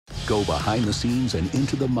Go behind the scenes and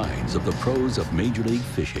into the minds of the pros of Major League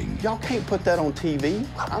Fishing. Y'all can't put that on TV.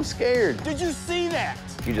 I'm scared. Did you see that?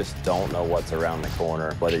 You just don't know what's around the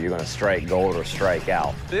corner, whether you're going to strike gold or strike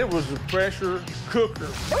out. It was a pressure cooker.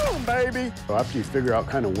 Boom, baby! After you figure out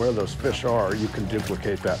kind of where those fish are, you can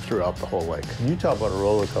duplicate that throughout the whole lake. You talk about a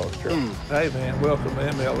roller coaster. Hey, man, welcome to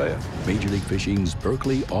MLF. Major League Fishing's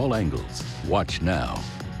Berkeley All Angles. Watch now.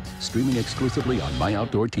 Streaming exclusively on My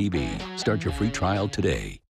Outdoor TV. Start your free trial today.